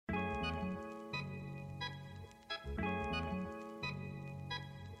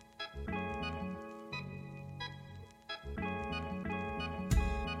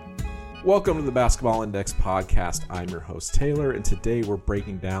Welcome to the Basketball Index podcast. I'm your host, Taylor, and today we're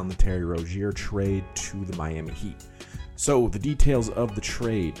breaking down the Terry Rozier trade to the Miami Heat. So, the details of the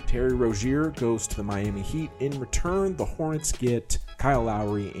trade. Terry Rozier goes to the Miami Heat. In return, the Hornets get Kyle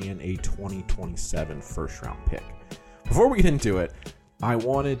Lowry and a 2027 first-round pick. Before we get into it, I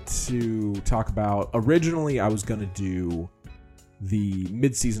wanted to talk about, originally I was going to do the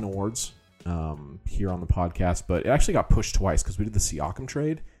midseason awards here on the podcast, but it actually got pushed twice because we did the Siakam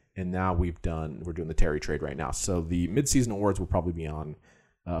trade. And now we're doing the Terry trade right now. So the midseason awards will probably be on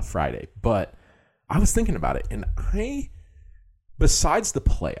Friday. But I was thinking about it, and besides the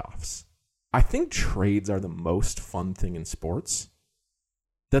playoffs, I think trades are the most fun thing in sports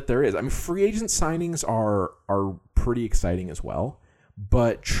that there is. I mean, free agent signings are pretty exciting as well,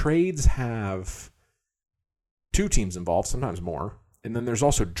 but trades have two teams involved, sometimes more. And then there's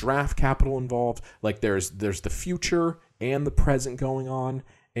also draft capital involved. Like there's the future and the present going on.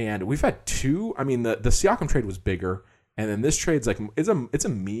 And we've had two. I mean, the Siakam trade was bigger, and then this trade's like it's a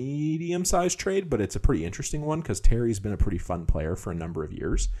medium-sized trade, but it's a pretty interesting one because Terry's been a pretty fun player for a number of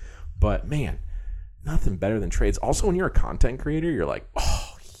years. But man, nothing better than trades. Also, when you're a content creator, you're like,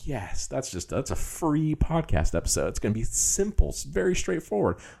 oh yes, that's a free podcast episode. It's gonna be simple, it's very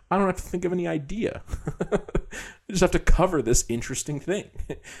straightforward. I don't have to think of any idea. I just have to cover this interesting thing.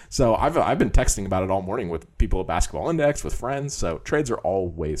 So I've been texting about it all morning with people at Basketball Index, with friends. So trades are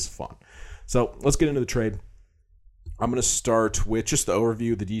always fun. So let's get into the trade. I'm going to start with just the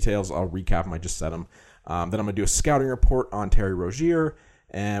overview, the details. I'll recap them. I just said them. Then I'm going to do a scouting report on Terry Rozier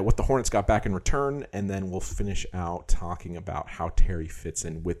and what the Hornets got back in return. And then we'll finish out talking about how Terry fits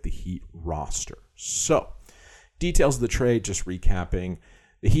in with the Heat roster. So details of the trade, just recapping.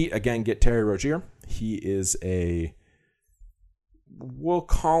 The Heat, again, get Terry Rozier. He is we'll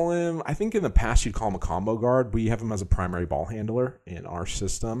call him, I think in the past you'd call him a combo guard. We have him as a primary ball handler in our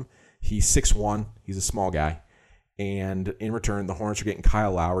system. He's 6'1". He's a small guy. And in return, the Hornets are getting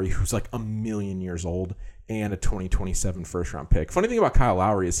Kyle Lowry, who's like 1,000,000 years old, and a 2027 first-round pick. Funny thing about Kyle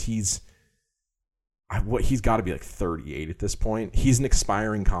Lowry is he's got to be like 38 at this point. He's an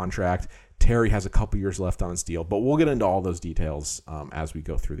expiring contract. Terry has a couple years left on his deal, but we'll get into all those details as we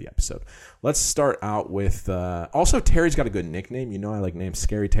go through the episode. Let's start out with, also Terry's got a good nickname. You know I like names,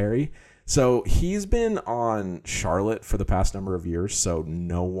 Scary Terry. So he's been on Charlotte for the past number of years, so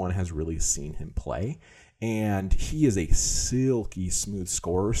no one has really seen him play. And he is a silky smooth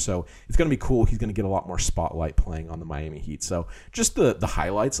scorer, so it's going to be cool. He's going to get a lot more spotlight playing on the Miami Heat. So just the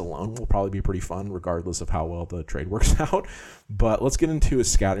highlights alone will probably be pretty fun, regardless of how well the trade works out. But let's get into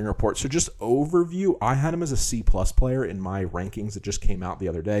his scouting report. So just overview, I had him as a C+ player in my rankings that just came out the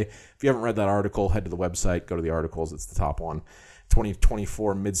other day. If you haven't read that article, head to the website, go to the articles. It's the top one.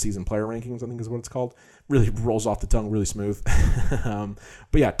 2024 midseason player rankings, I think is what it's called. Really rolls off the tongue, really smooth. But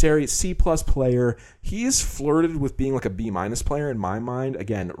yeah, Terry, C+ player. He's flirted with being like a B- player in my mind.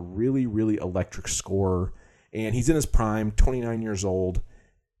 Again, really, really electric scorer. And he's in his prime, 29 years old.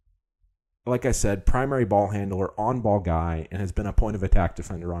 Like I said, primary ball handler, on-ball guy, and has been a point of attack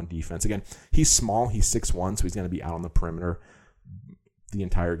defender on defense. Again, he's small. He's 6'1", so he's going to be out on the perimeter the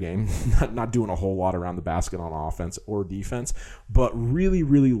entire game, not doing a whole lot around the basket on offense or defense, but really,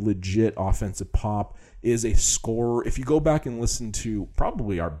 really legit offensive pop, is a scorer. If you go back and listen to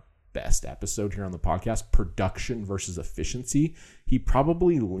probably our best episode here on the podcast, production versus efficiency, he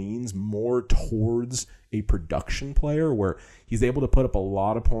probably leans more towards a production player where he's able to put up a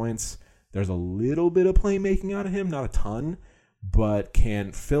lot of points. There's a little bit of playmaking out of him, not a ton, but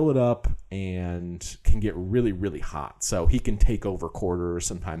can fill it up and can get really, really hot. So he can take over quarters,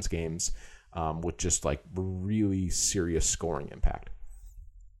 sometimes games, with just like really serious scoring impact.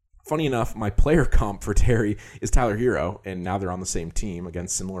 Funny enough, my player comp for Terry is Tyler Hero, and now they're on the same team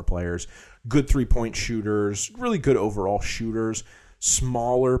against similar players. Good three-point shooters, really good overall shooters,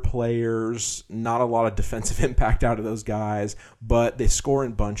 smaller players, not a lot of defensive impact out of those guys, but they score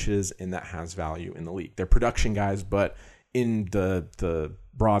in bunches, and that has value in the league. They're production guys, but in the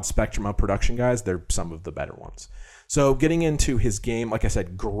broad spectrum of production guys, they're some of the better ones. So getting into his game, like I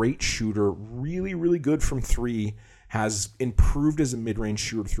said, great shooter, really, really good from three, has improved as a mid-range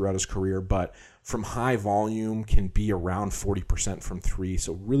shooter throughout his career, but from high volume can be around 40% from three,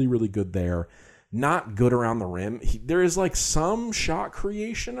 so really, really good there. Not good around the rim. There is like some shot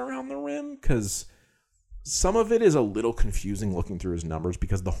creation around the rim because some of it is a little confusing looking through his numbers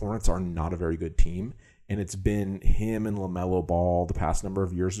because the Hornets are not a very good team. And it's been him and LaMelo Ball the past number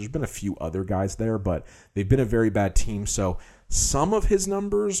of years. There's been a few other guys there, but they've been a very bad team. So some of his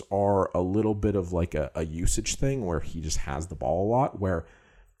numbers are a little bit of like a usage thing where he just has the ball a lot, where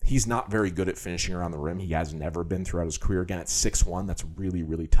He's not very good at finishing around the rim. He has never been throughout his career. Again, at 6'1", that's really,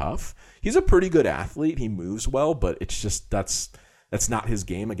 really tough. He's a pretty good athlete. He moves well, but it's just that's not his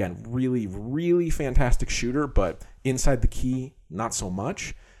game. Again, really, really fantastic shooter, but inside the key, not so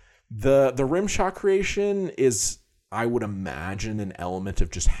much. The rim shot creation is, I would imagine, an element of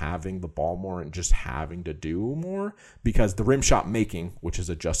just having the ball more and just having to do more, because the rim shot making, which is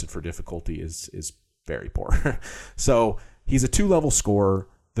adjusted for difficulty, is very poor. So he's a 2-level scorer.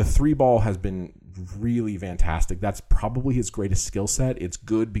 The 3-ball has been really fantastic. That's probably his greatest skill set. It's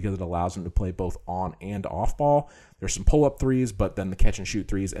good because it allows him to play both on and off ball. There's some pull-up threes, but then the catch and shoot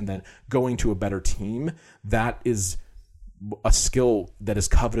threes, and then going to a better team. That is a skill that is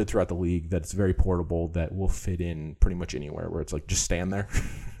coveted throughout the league, that's very portable, that will fit in pretty much anywhere, where it's like, just stand there,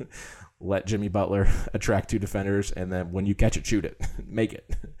 let Jimmy Butler attract 2 defenders, and then when you catch it, shoot it, make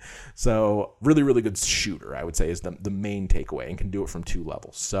it. So really, really good shooter, I would say, is the main takeaway, and can do it from 2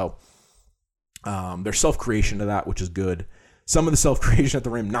 levels. So there's self-creation to that, which is good. Some of the self-creation at the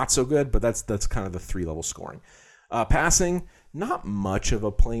rim, not so good, but that's kind of the 3-level scoring. Passing, not much of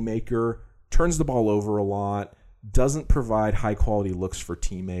a playmaker, turns the ball over a lot, doesn't provide high-quality looks for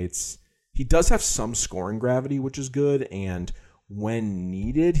teammates. He does have some scoring gravity, which is good, and when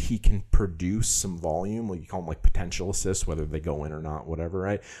needed, he can produce some volume. Like, you call them like potential assists, whether they go in or not, whatever,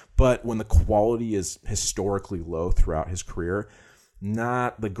 right? But when the quality is historically low throughout his career,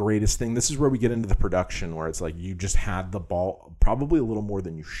 not the greatest thing. This is where we get into the production, where it's like you just had the ball probably a little more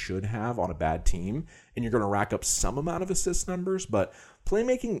than you should have on a bad team, and you're going to rack up some amount of assist numbers, but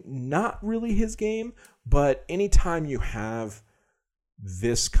playmaking, not really his game. But anytime you have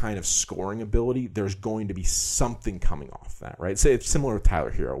this kind of scoring ability, there's going to be something coming off that, right? Say it's similar with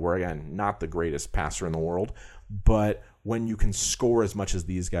Tyler Hero, where, again, not the greatest passer in the world, but when you can score as much as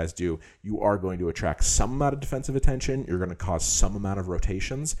these guys do, you are going to attract some amount of defensive attention. You're going to cause some amount of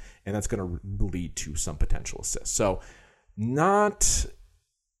rotations, and that's going to lead to some potential assists. So not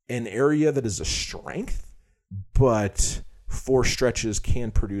an area that is a strength, but for stretches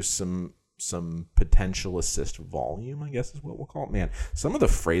can produce some potential assist volume, I guess is what we'll call it. Man, some of the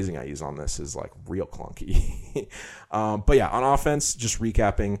phrasing I use on this is like real clunky. But yeah, on offense, just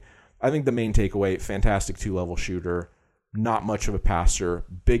recapping, I think the main takeaway, fantastic 2-level shooter, not much of a passer,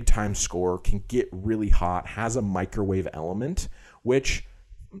 big time scorer, can get really hot, has a microwave element, which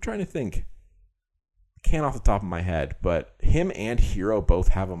I'm trying to think. I can't off the top of my head, but him and Hero both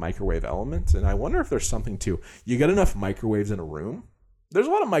have a microwave element, and I wonder if there's something to, you get enough microwaves in a room. There's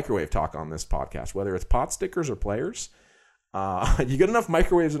a lot of microwave talk on this podcast, whether it's pot stickers or players. You get enough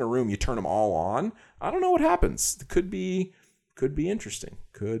microwaves in a room, you turn them all on. I don't know what happens. It could be interesting.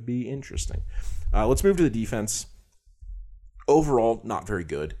 Could be interesting. Let's move to the defense. Overall, not very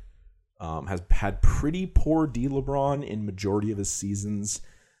good. Has had pretty poor D. LeBron in majority of his seasons.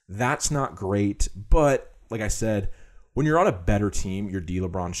 That's not great, but like I said, when you're on a better team, your D.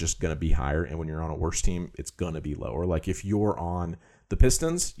 LeBron's just going to be higher, and when you're on a worse team, it's going to be lower. Like if you're on the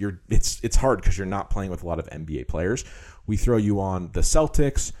Pistons, it's hard because you're not playing with a lot of NBA players. We throw you on the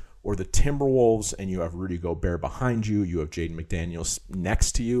Celtics or the Timberwolves, and you have Rudy Gobert behind you. You have Jaden McDaniels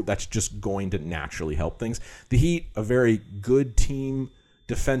next to you. That's just going to naturally help things. The Heat, a very good team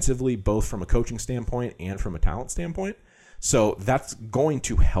defensively, both from a coaching standpoint and from a talent standpoint. So that's going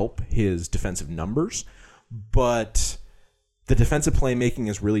to help his defensive numbers. But the defensive playmaking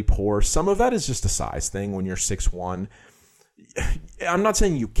is really poor. Some of that is just a size thing when you're 6'1". I'm not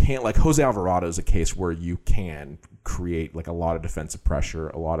saying you can't, like Jose Alvarado is a case where you can create like a lot of defensive pressure,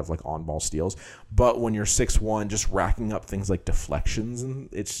 a lot of like on-ball steals. But when you're 6'1", just racking up things like deflections, and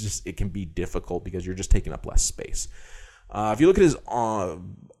it can be difficult because you're just taking up less space. If you look at his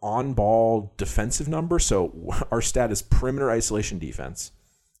on-ball defensive number, so our stat is perimeter isolation defense,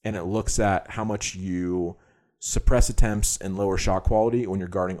 and it looks at how much you suppress attempts and lower shot quality when you're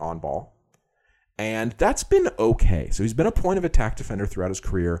guarding on-ball. And that's been okay. So he's been a point of attack defender throughout his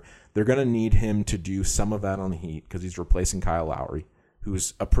career. They're going to need him to do some of that on the Heat because he's replacing Kyle Lowry,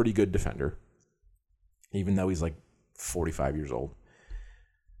 who's a pretty good defender, even though he's like 45 years old.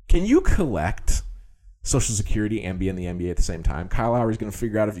 Can you collect Social Security and be in the NBA at the same time? Kyle Lowry's going to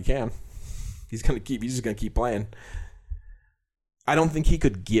figure out if you can. He's just going to keep playing. I don't think he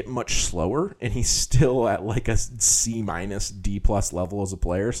could get much slower, and he's still at like a C-, D+ level as a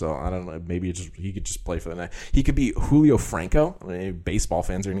player. So I don't know. Maybe he could just play for the night. He could be Julio Franco. I mean, baseball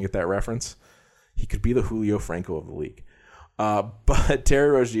fans are going to get that reference. He could be the Julio Franco of the league. But Terry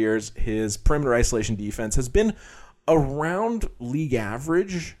Rozier's, his perimeter isolation defense has been around league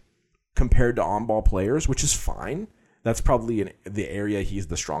average compared to on-ball players, which is fine. That's probably the area he's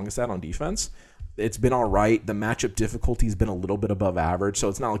the strongest at on defense. It's been all right. The matchup difficulty has been a little bit above average, so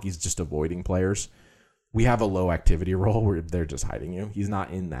it's not like he's just avoiding players. We have a low activity role where they're just hiding you. He's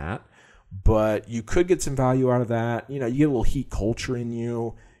not in that. But you could get some value out of that. You get a little Heat culture in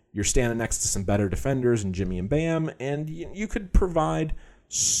you. You're standing next to some better defenders in Jimmy and Bam, and you could provide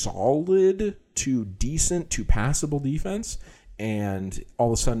solid to decent to passable defense, and all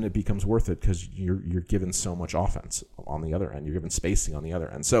of a sudden it becomes worth it because you're given so much offense on the other end. You're given spacing on the other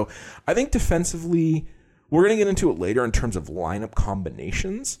end. So I think defensively, we're going to get into it later in terms of lineup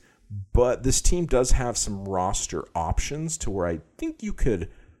combinations, but this team does have some roster options to where I think you could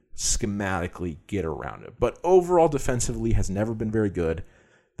schematically get around it. But overall, defensively has never been very good.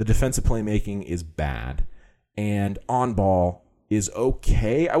 The defensive playmaking is bad, and on ball is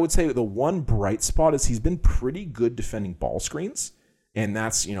okay. I would say the one bright spot is he's been pretty good defending ball screens, and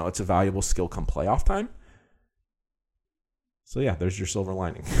that's, it's a valuable skill come playoff time. So yeah, there's your silver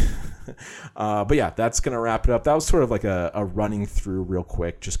lining. But yeah, that's going to wrap it up. That was sort of like a running through real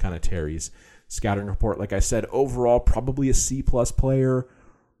quick, just kind of Terry's scouting report. Like I said, overall, probably a C+ player,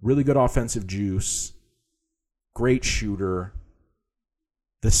 really good offensive juice, great shooter.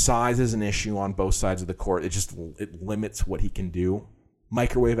 The size is an issue on both sides of the court. It limits what he can do.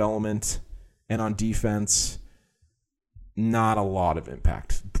 Microwave element, and on defense, not a lot of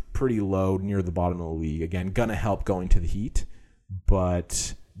impact. Pretty low, near the bottom of the league. Again, gonna help going to the Heat,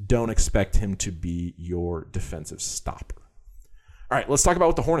 but don't expect him to be your defensive stopper. All right, let's talk about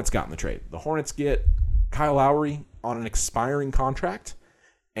what the Hornets got in the trade. The Hornets get Kyle Lowry on an expiring contract,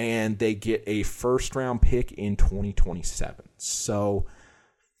 and they get a first-round pick in 2027. So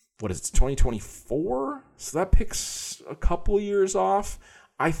what is it, 2024? So that pick's a couple years off.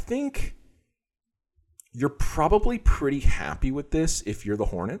 I think you're probably pretty happy with this if you're the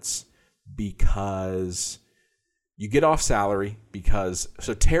Hornets, because you get off salary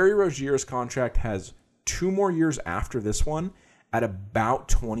so Terry Rozier's contract has 2 more years after this one at about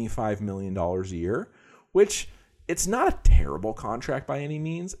 $25 million a year, which it's not a terrible contract by any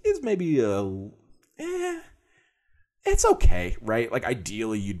means. It's maybe it's okay, right? Like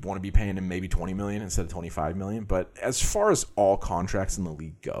ideally you'd want to be paying him maybe $20 million instead of $25 million. But as far as all contracts in the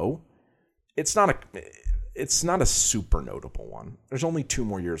league go, it's not a super notable one. There's only 2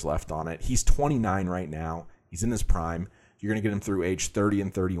 more years left on it. He's 29 right now. He's in his prime. You're going to get him through age 30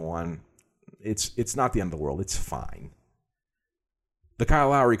 and 31. It's not the end of the world. It's fine. The Kyle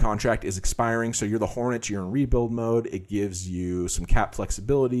Lowry contract is expiring, so you're the Hornets. You're in rebuild mode. It gives you some cap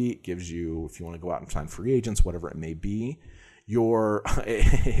flexibility. It gives you, if you want to go out and sign free agents, whatever it may be.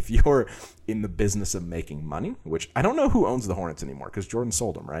 If you're in the business of making money, which I don't know who owns the Hornets anymore because Jordan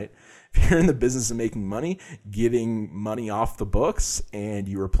sold them, right? If you're in the business of making money, getting money off the books, and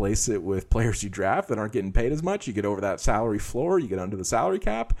you replace it with players you draft that aren't getting paid as much, you get over that salary floor, you get under the salary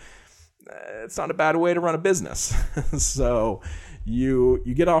cap. It's not a bad way to run a business. So you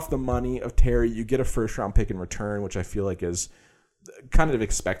get off the money of Terry, you get a first-round pick in return, which I feel like is kind of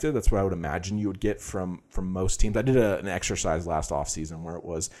expected. That's what I would imagine you would get from most teams. I did an exercise last offseason where it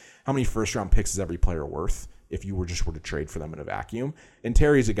was how many first-round picks is every player worth if you were to trade for them in a vacuum. And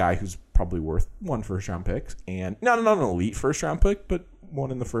Terry's a guy who's probably worth 1 first-round pick, and not an elite first-round pick, but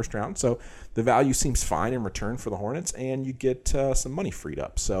 1 in the first round. So the value seems fine in return for the Hornets, and you get some money freed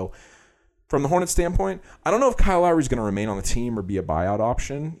up. So from the Hornets standpoint, I don't know if Kyle Lowry is going to remain on the team or be a buyout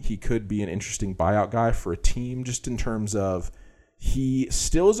option. He could be an interesting buyout guy for a team just in terms of he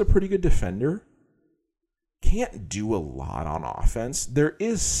still is a pretty good defender. Can't do a lot on offense. There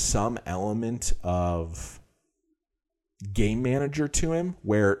is some element of game manager to him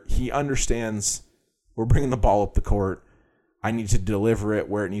where he understands we're bringing the ball up the court. I need to deliver it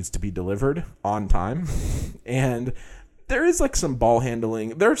where it needs to be delivered on time. And there is like some ball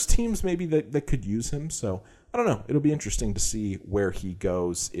handling. There's teams maybe that could use him. So I don't know. It'll be interesting to see where he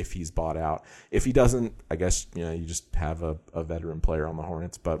goes if he's bought out. If he doesn't, I guess you just have a veteran player on the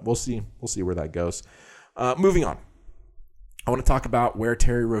Hornets. But we'll see. We'll see where that goes. Moving on. I want to talk about where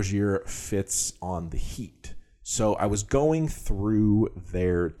Terry Rozier fits on the Heat. So I was going through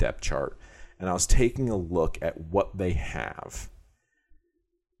their depth chart, and I was taking a look at what they have.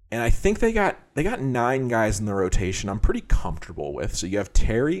 And I think they got 9 guys in the rotation I'm pretty comfortable with. So you have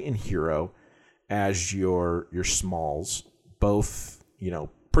Terry and Hero as your smalls, both,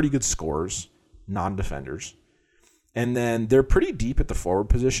 pretty good scorers, non-defenders. And then they're pretty deep at the forward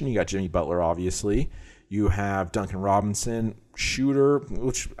position. You got Jimmy Butler, obviously. You have Duncan Robinson, shooter,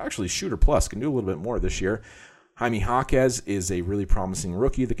 which actually shooter plus, can do a little bit more this year. Jaime Jaquez is a really promising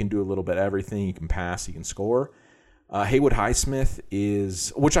rookie that can do a little bit of everything. He can pass, he can score. Haywood Highsmith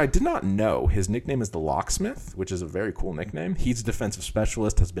is, which I did not know, his nickname is the Locksmith, which is a very cool nickname. He's a defensive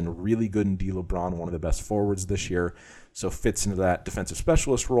specialist, has been really good in D. LeBron, one of the best forwards this year, so fits into that defensive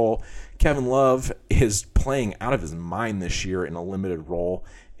specialist role. Kevin Love is playing out of his mind this year in a limited role,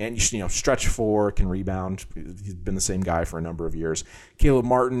 and stretch four, can rebound. He's been the same guy for a number of years. Caleb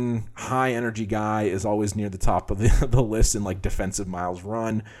Martin, high energy guy, is always near the top of the list in like defensive miles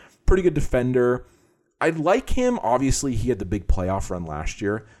run. Pretty good defender. I like him. Obviously, he had the big playoff run last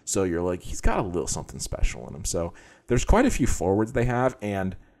year, so you're like, he's got a little something special in him. So there's quite a few forwards they have,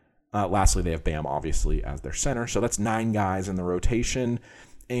 and lastly, they have Bam, obviously, as their center. So that's 9 guys in the rotation,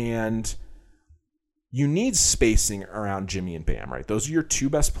 and you need spacing around Jimmy and Bam, right? Those are your 2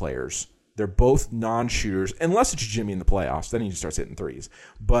 best players. They're both non-shooters, unless it's Jimmy in the playoffs. Then he just starts hitting threes.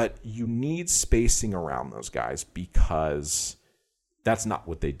 But you need spacing around those guys because that's not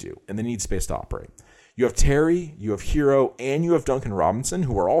what they do, and they need space to operate. You have Terry, you have Hero, and you have Duncan Robinson,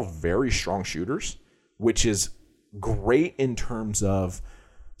 who are all very strong shooters, which is great in terms of,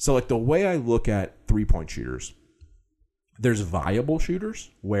 so like the way I look at three-point shooters, there's viable shooters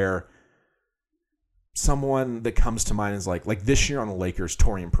where someone that comes to mind is like this year on the Lakers,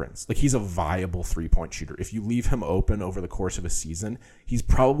 Taurean Prince. Like, he's a viable three-point shooter. If you leave him open over the course of a season, he's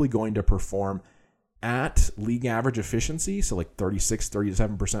probably going to perform at league average efficiency, so like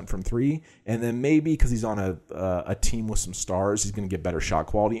 36-37% from three, and then maybe because he's on a team with some stars, he's going to get better shot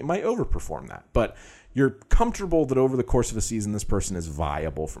quality. It might overperform that, but you're comfortable that over the course of a season, this person is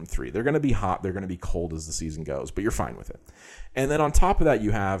viable from three. They're going to be hot, they're going to be cold as the season goes, but you're fine with it. And then on top of that, you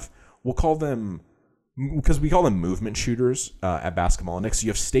have, we'll call them, because we call them movement shooters at Basketball Index. So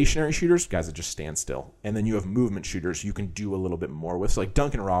you have stationary shooters, guys that just stand still. And then you have movement shooters you can do a little bit more with. So like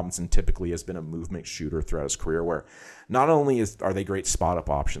Duncan Robinson typically has been a movement shooter throughout his career, where not only are they great spot-up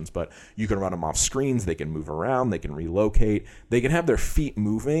options, but you can run them off screens, they can move around, they can relocate, they can have their feet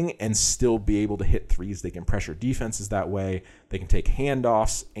moving and still be able to hit threes. They can pressure defenses that way, they can take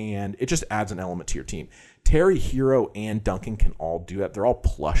handoffs, and it just adds an element to your team. Terry, Hero, and Duncan can all do that. They're all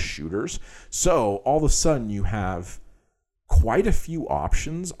plus shooters. So all of a sudden you have quite a few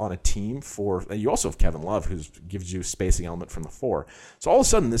options on a team and you also have Kevin Love, who gives you a spacing element from the 4. So all of a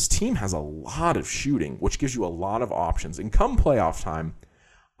sudden this team has a lot of shooting, which gives you a lot of options. And come playoff time,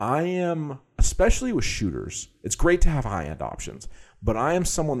 I am, especially with shooters, it's great to have high-end options, but I am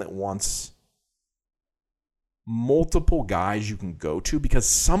someone that wants multiple guys you can go to, because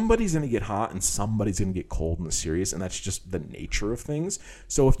somebody's going to get hot and somebody's going to get cold in the series, and that's just the nature of things.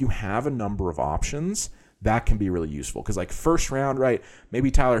 So if you have a number of options, that can be really useful, because like first round, right,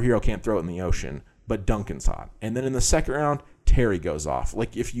 maybe Tyler Hero can't throw it in the ocean, but Duncan's hot. And then in the second round, Terry goes off.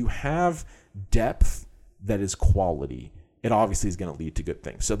 Like, if you have depth that is quality, it obviously is going to lead to good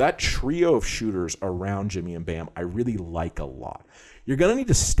things. So that trio of shooters around Jimmy and Bam, I really like a lot. You're going to need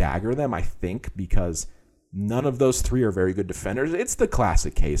to stagger them, I think, because none of those 3 are very good defenders. It's the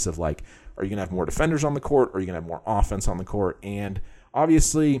classic case of like, are you going to have more defenders on the court, or are you going to have more offense on the court? And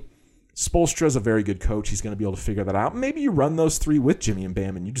obviously, Spoelstra is a very good coach. He's going to be able to figure that out. Maybe you run those 3 with Jimmy and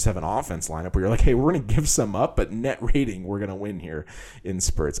Bam, and you just have an offense lineup where you're like, hey, we're going to give some up, but net rating, we're going to win here in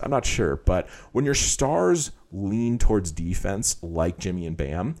spurts. I'm not sure. But when your stars lean towards defense like Jimmy and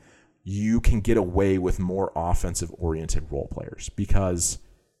Bam, you can get away with more offensive-oriented role players, because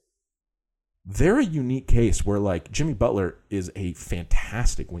they're a unique case where like Jimmy Butler is a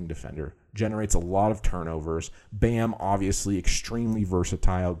fantastic wing defender, generates a lot of turnovers. Bam, obviously extremely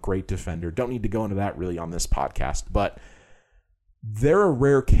versatile, great defender. Don't need to go into that really on this podcast, but they're a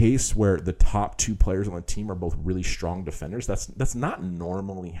rare case where the top 2 players on the team are both really strong defenders. That's not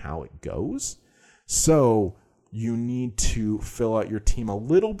normally how it goes. So you need to fill out your team a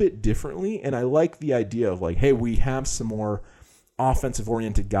little bit differently, and I like the idea of like, hey, we have some more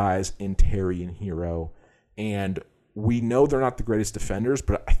offensive-oriented guys in Terry and Hero, and we know they're not the greatest defenders,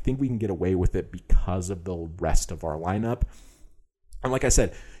 but I think we can get away with it because of the rest of our lineup. And like I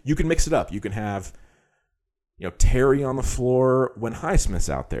said, you can mix it up. You can have, Terry on the floor when Highsmith's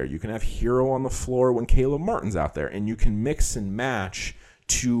out there. You can have Hero on the floor when Caleb Martin's out there, and you can mix and match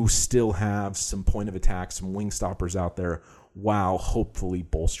to still have some point of attack, some wing stoppers out there, while hopefully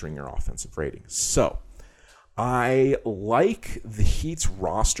bolstering your offensive rating. So I like the Heat's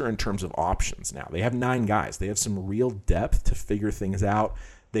roster in terms of options now. They have 9 guys. They have some real depth to figure things out.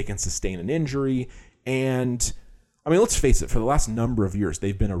 They can sustain an injury. And, I mean, let's face it, for the last number of years,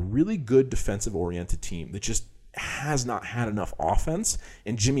 they've been a really good defensive-oriented team that just has not had enough offense,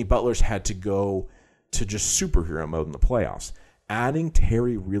 and Jimmy Butler's had to go to just superhero mode in the playoffs. Adding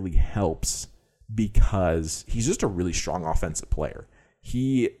Terry really helps because he's just a really strong offensive player.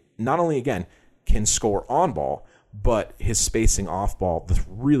 He not only, again, can score on ball, but his spacing off ball, the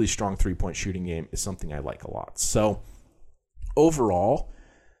really strong three-point shooting game is something I like a lot. So overall,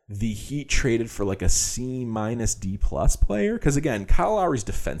 the Heat traded for like a C- D+ player. Because again, Kyle Lowry's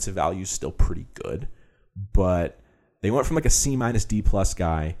defensive value is still pretty good. But they went from like a C- D+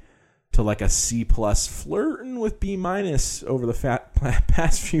 guy to like a C+ flirting with B- over the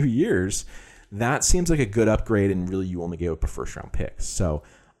past few years. That seems like a good upgrade, and really you only gave up a first-round pick. So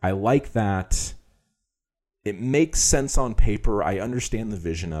I like that. It makes sense on paper. I understand the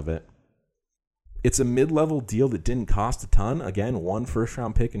vision of it. It's a mid-level deal that didn't cost a ton. Again, 1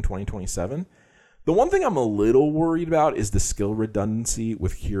 first-round pick in 2027. The one thing I'm a little worried about is the skill redundancy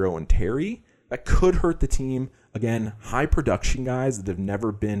with Hero and Terry. That could hurt the team. Again, high production guys that have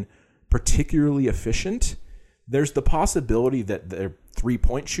never been particularly efficient. There's the possibility that their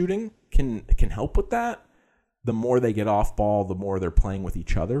three-point shooting can help with that. The more they get off ball, the more they're playing with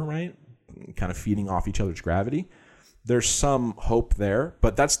each other, right? Kind of feeding off each other's gravity. There's some hope there,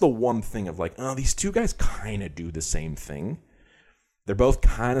 but that's the one thing of like, oh, these two guys kind of do the same thing. They're both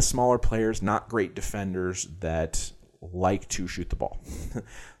kind of smaller players, not great defenders that like to shoot the ball.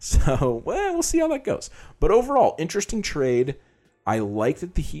 So, well, we'll see how that goes. But overall, interesting trade. I like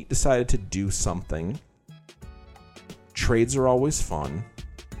that the Heat decided to do something. Trades are always fun.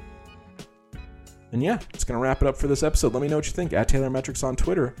 And yeah, it's going to wrap it up for this episode. Let me know what you think at TaylorMetrics on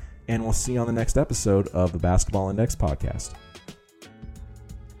Twitter, and we'll see you on the next episode of the Basketball Index podcast.